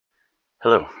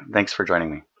Hello, thanks for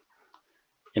joining me.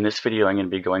 In this video, I'm going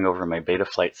to be going over my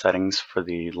Betaflight settings for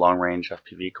the long-range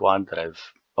FPV quad that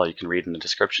you can read in the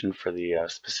description for the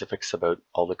specifics about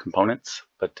all the components,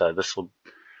 but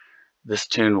this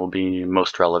tune will be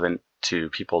most relevant to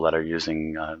people that are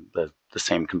using the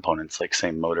same components, like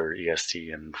same motor,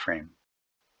 ESC, and frame.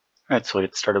 Alright, so we'll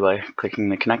get started by clicking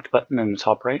the connect button in the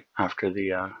top right after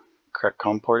the correct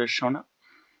COM port is shown up.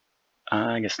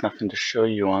 I guess nothing to show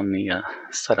you on the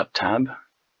setup tab.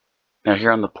 Now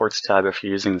here on the ports tab, if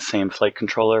you're using the same flight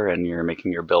controller and you're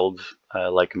making your build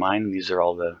like mine, these are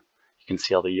you can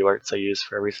see all the UARTs I use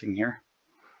for everything here.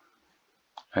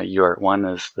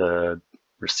 UART1 is the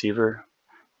receiver,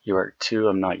 UART2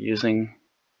 I'm not using,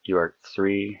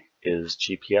 UART3 is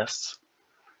GPS,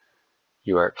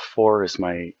 UART4 is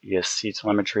my ESC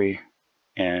telemetry,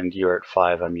 and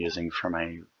UART5 I'm using for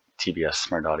my TBS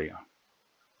Smart Audio.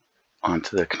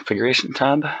 Onto the configuration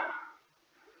tab.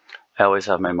 I always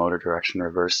have my motor direction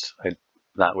reversed.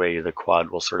 That way the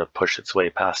quad will sort of push its way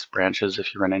past branches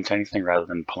if you run into anything, rather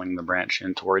than pulling the branch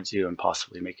in towards you and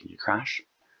possibly making you crash.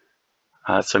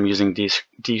 So I'm using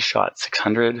D-Shot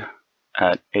 600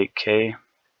 at 8K.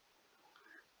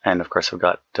 And of course I've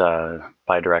got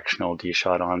bidirectional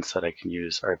D-Shot on so that I can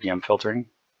use RPM filtering.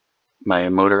 My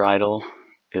motor idle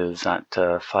is at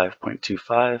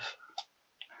 5.25.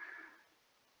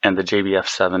 And the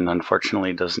JBF7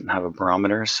 unfortunately doesn't have a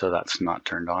barometer, so that's not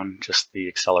turned on, just the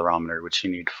accelerometer, which you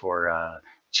need for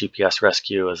GPS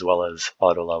rescue as well as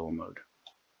auto level mode.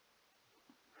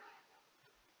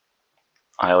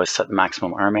 I always set the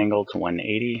maximum arm angle to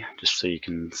 180, just so you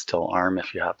can still arm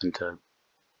if you happen to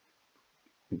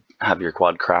have your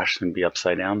quad crash and be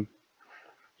upside down.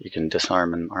 You can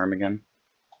disarm and arm again.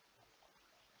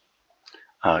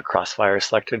 Crossfire is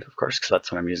selected, of course, because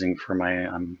that's what I'm using for my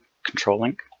control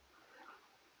link.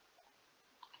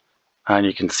 And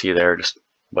you can see there just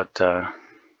what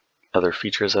other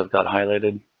features I've got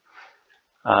highlighted.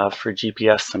 For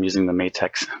GPS, I'm using the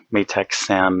Matex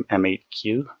SAM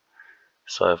M8Q.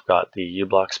 So I've got the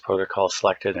U-Blocks protocol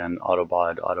selected and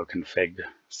AutoBaud auto-config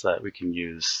so that we can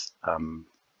use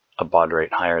a baud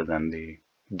rate higher than the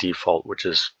default, which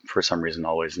is for some reason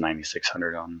always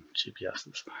 9600 on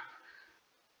GPSs.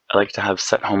 I like to have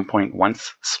set home point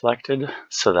once selected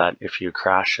so that if you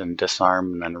crash and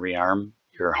disarm and then rearm,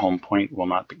 your home point will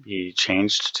not be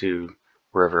changed to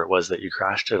wherever it was that you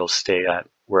crashed. It'll stay at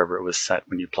wherever it was set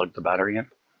when you plugged the battery in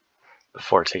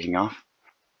before taking off.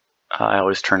 I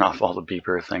always turn off all the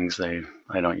beeper things.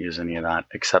 I don't use any of that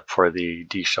except for the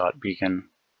D-Shot beacon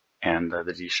and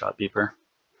the D-Shot beeper.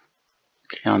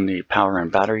 Okay, on the power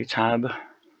and battery tab,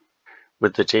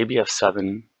 with the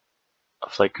JBF7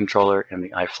 flight controller and the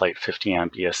Iflight 50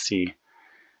 amp ESC,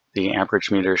 the amperage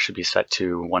meter should be set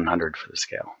to 100 for the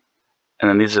scale. And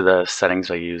then these are the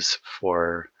settings I use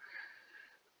for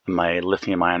my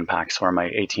lithium ion packs, or my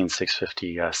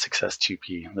 18650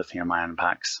 6S2P lithium ion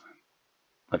packs.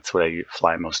 That's what I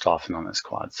fly most often on this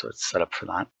quad, so it's set up for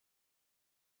that.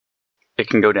 It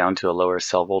can go down to a lower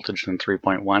cell voltage than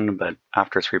 3.1, but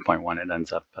after 3.1 it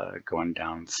ends up going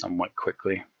down somewhat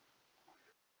quickly.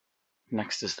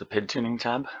 Next is the PID tuning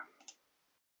tab.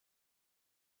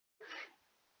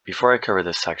 Before I cover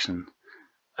this section,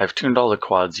 I've tuned all the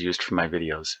quads used for my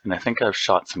videos, and I think I've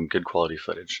shot some good quality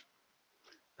footage.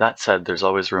 That said, there's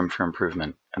always room for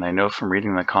improvement, and I know from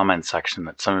reading the comments section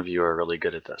that some of you are really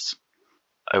good at this.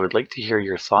 I would like to hear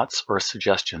your thoughts or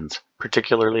suggestions,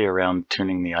 particularly around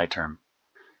tuning the I-term.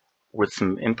 With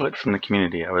some input from the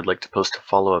community, I would like to post a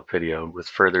follow-up video with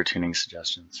further tuning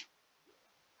suggestions.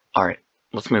 Alright,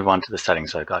 let's move on to the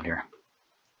settings I've got here.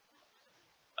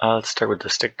 Let's start with the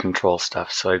stick control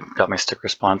stuff. So I've got my stick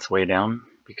response way down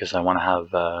because I want to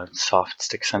have soft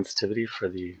stick sensitivity for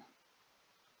the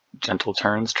gentle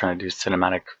turns, trying to do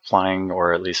cinematic flying,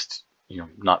 or at least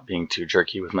not being too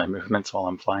jerky with my movements while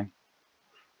I'm flying.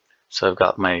 So I've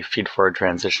got my feed forward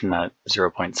transition at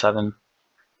 0.7.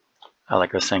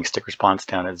 Like I was saying, stick response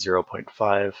down at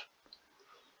 0.5.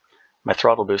 My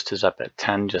throttle boost is up at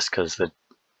 10 just because it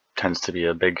tends to be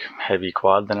a big heavy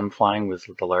quad that I'm flying with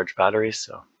the large batteries,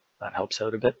 so that helps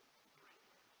out a bit.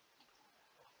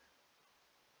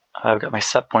 I've got my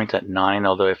set point at 9,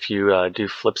 although if you do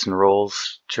flips and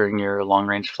rolls during your long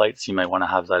range flights, you might want to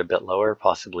have that a bit lower,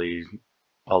 possibly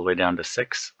all the way down to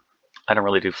 6. I don't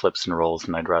really do flips and rolls,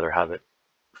 and I'd rather have it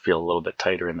feel a little bit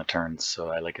tighter in the turns, so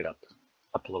I like it up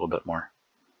a little bit more.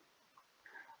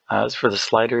 As for the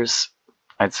sliders,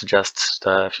 I'd suggest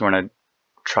if you want to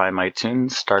try my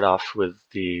tunes, start off with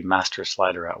the master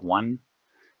slider at 1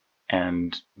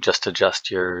 and just adjust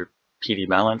your PD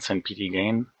balance and PD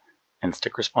gain and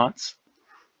stick response.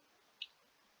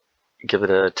 give it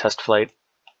a test flight,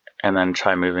 and then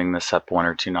try moving this up 1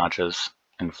 or 2 notches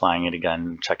and flying it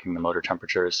again, checking the motor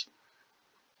temperatures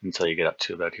until you get up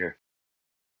to about here.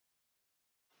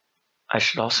 I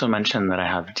should also mention that I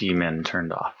have D-min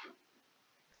turned off.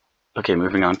 Okay,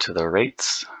 moving on to the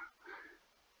rates.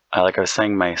 Like I was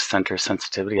saying, my center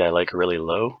sensitivity I like really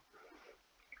low,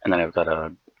 and then I've got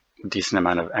a decent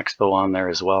amount of expo on there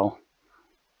as well.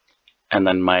 And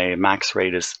then my max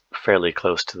rate is fairly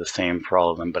close to the same for all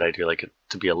of them, but I do like it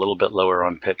to be a little bit lower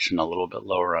on pitch and a little bit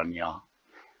lower on yaw.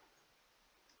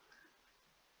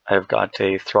 I've got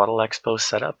a throttle expo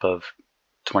setup of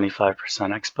 25%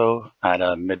 expo at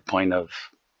a midpoint of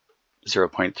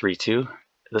 0.32.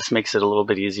 This makes it a little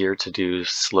bit easier to do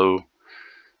slow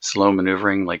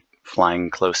maneuvering, like flying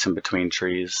close in between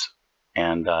trees,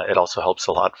 and it also helps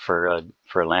a lot for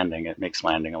landing. It makes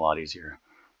landing a lot easier.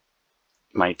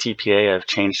 My TPA I've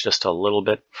changed just a little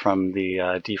bit from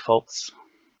the defaults.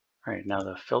 All right, now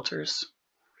the filters,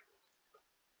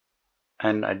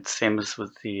 and same as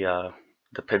with the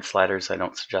PID sliders, I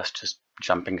don't suggest just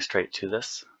jumping straight to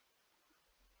this.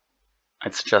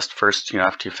 I'd suggest first,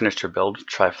 after you finish your build,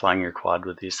 try flying your quad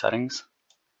with these settings,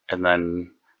 and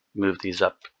then move these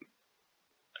up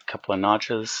a couple of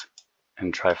notches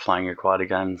and try flying your quad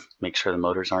again. Make sure the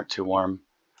motors aren't too warm.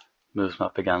 Move them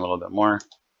up again a little bit more.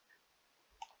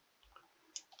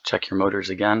 Check your motors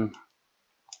again.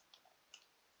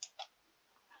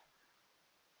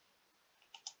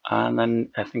 And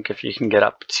then I think if you can get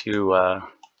up to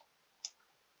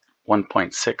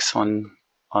 1.6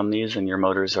 on these and your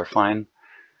motors are fine,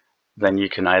 then you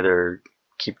can either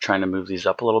keep trying to move these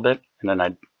up a little bit, and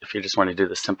then if you just want to do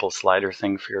the simple slider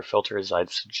thing for your filters, I'd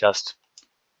suggest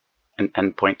an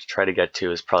endpoint to try to get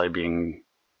to is probably being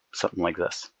something like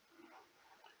this.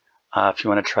 If you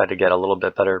want to try to get a little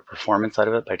bit better performance out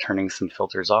of it by turning some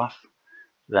filters off,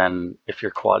 then if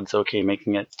your quad's okay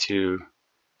making it to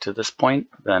this point,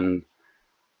 then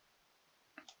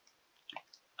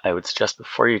I would suggest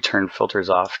before you turn filters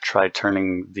off, try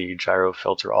turning the gyro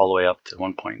filter all the way up to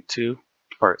 1.2,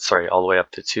 or sorry, all the way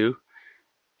up to 2,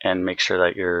 and make sure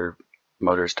that your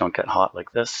motors don't get hot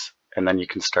like this, and then you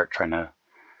can start trying to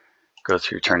go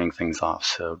through turning things off.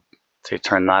 So say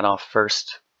turn that off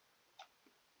first,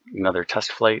 another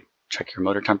test flight, check your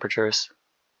motor temperatures,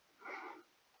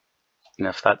 and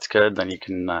if that's good, then you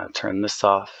can turn this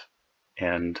off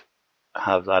and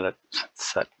have that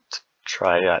set.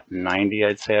 Try at 90,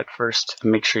 I'd say at first.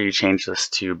 Make sure you change this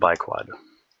to biquad.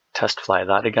 Test fly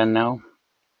that again now,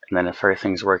 and then if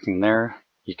everything's working there,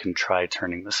 you can try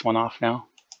turning this one off now.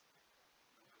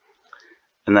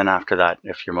 And then after that,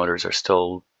 if your motor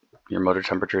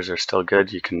temperatures are still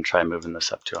good, you can try moving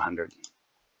this up to 100.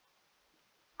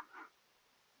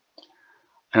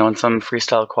 And on some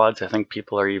freestyle quads, I think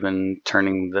people are even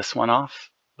turning this one off,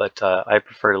 but I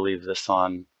prefer to leave this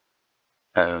on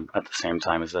at the same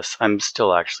time as this. I'm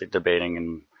still actually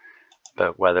debating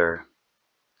about whether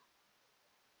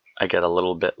I get a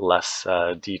little bit less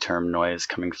D-term noise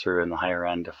coming through in the higher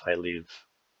end if I leave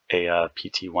a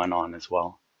PT1 on as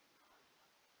well.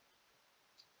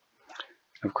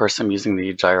 Of course, I'm using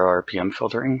the gyro RPM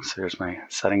filtering, so there's my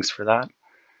settings for that,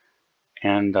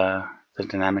 and the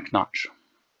dynamic notch.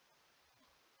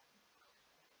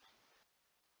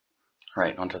 All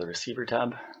right, onto the receiver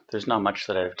tab. There's not much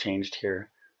that I've changed here.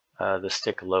 The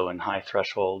stick low and high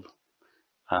threshold,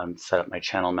 set up my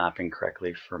channel mapping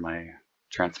correctly for my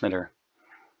transmitter,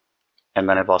 and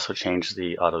then I've also changed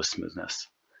the auto smoothness.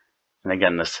 And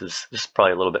again, this is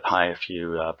probably a little bit high if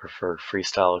you prefer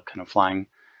freestyle kind of flying,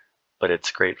 but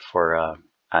it's great for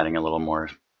adding a little more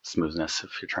smoothness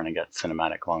if you're trying to get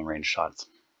cinematic long-range shots.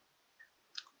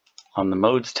 On the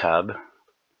modes tab,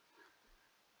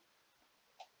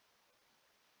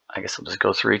 I guess I'll just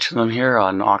go through each of them here.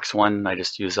 On aux 1, I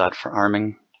just use that for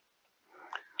arming.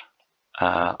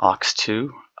 Aux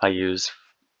 2, I use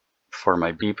for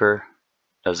my beeper,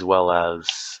 as well as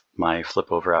my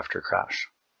flip over after crash,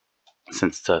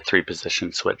 since it's a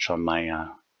 3-position switch on my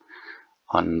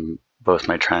on both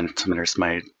my transmitters,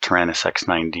 my Taranis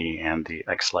X9D and the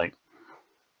X-Lite.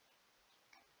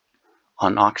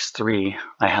 On aux 3,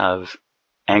 I have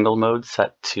angle mode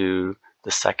set to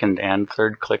the 2nd and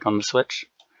 3rd click on the switch,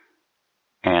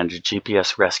 and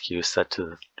GPS rescue set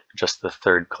to just the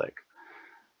 3rd click.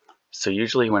 So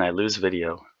usually when I lose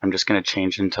video, I'm just going to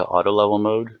change into auto level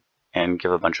mode and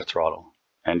give a bunch of throttle,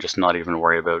 and just not even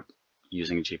worry about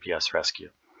using GPS rescue.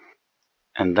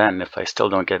 And then if I still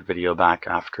don't get video back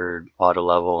after auto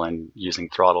level and using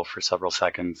throttle for several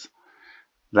seconds,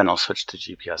 then I'll switch to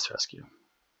GPS rescue.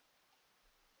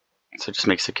 So it just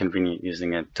makes it convenient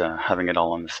using it, having it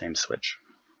all on the same switch.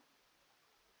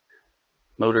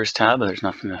 Motors tab, there's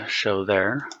nothing to show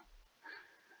there.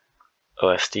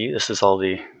 OSD, this is all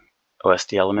the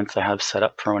OSD elements I have set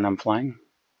up for when I'm flying.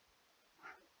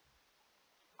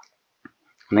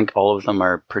 I think all of them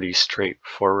are pretty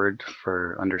straightforward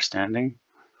for understanding.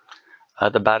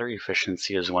 The battery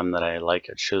efficiency is one that I like.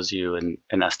 It shows you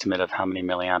an estimate of how many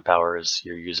milliamp hours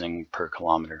you're using per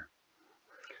kilometer.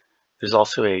 There's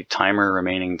also a timer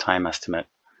remaining time estimate,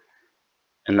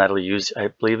 and that'll use, I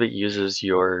believe it uses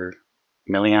your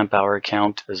milliamp hour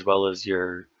count as well as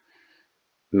your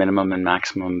minimum and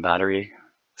maximum battery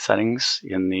settings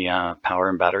in the power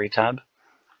and battery tab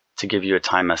to give you a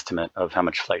time estimate of how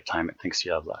much flight time it thinks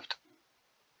you have left.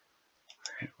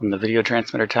 On the video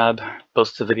transmitter tab,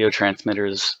 both the video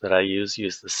transmitters that I use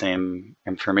the same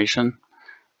information.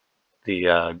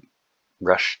 The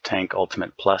Rush Tank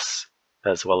Ultimate Plus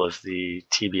as well as the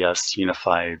TBS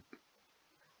Unify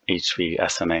HV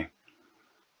SMA.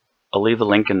 I'll leave a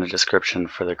link in the description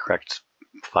for the correct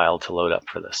file to load up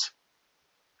for this.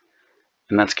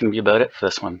 And that's going to be about it for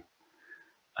this one.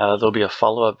 There'll be a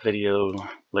follow-up video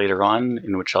later on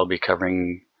in which I'll be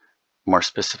covering more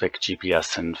specific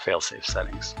GPS and failsafe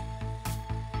settings.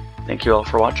 Thank you all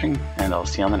for watching, and I'll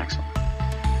see you on the next one.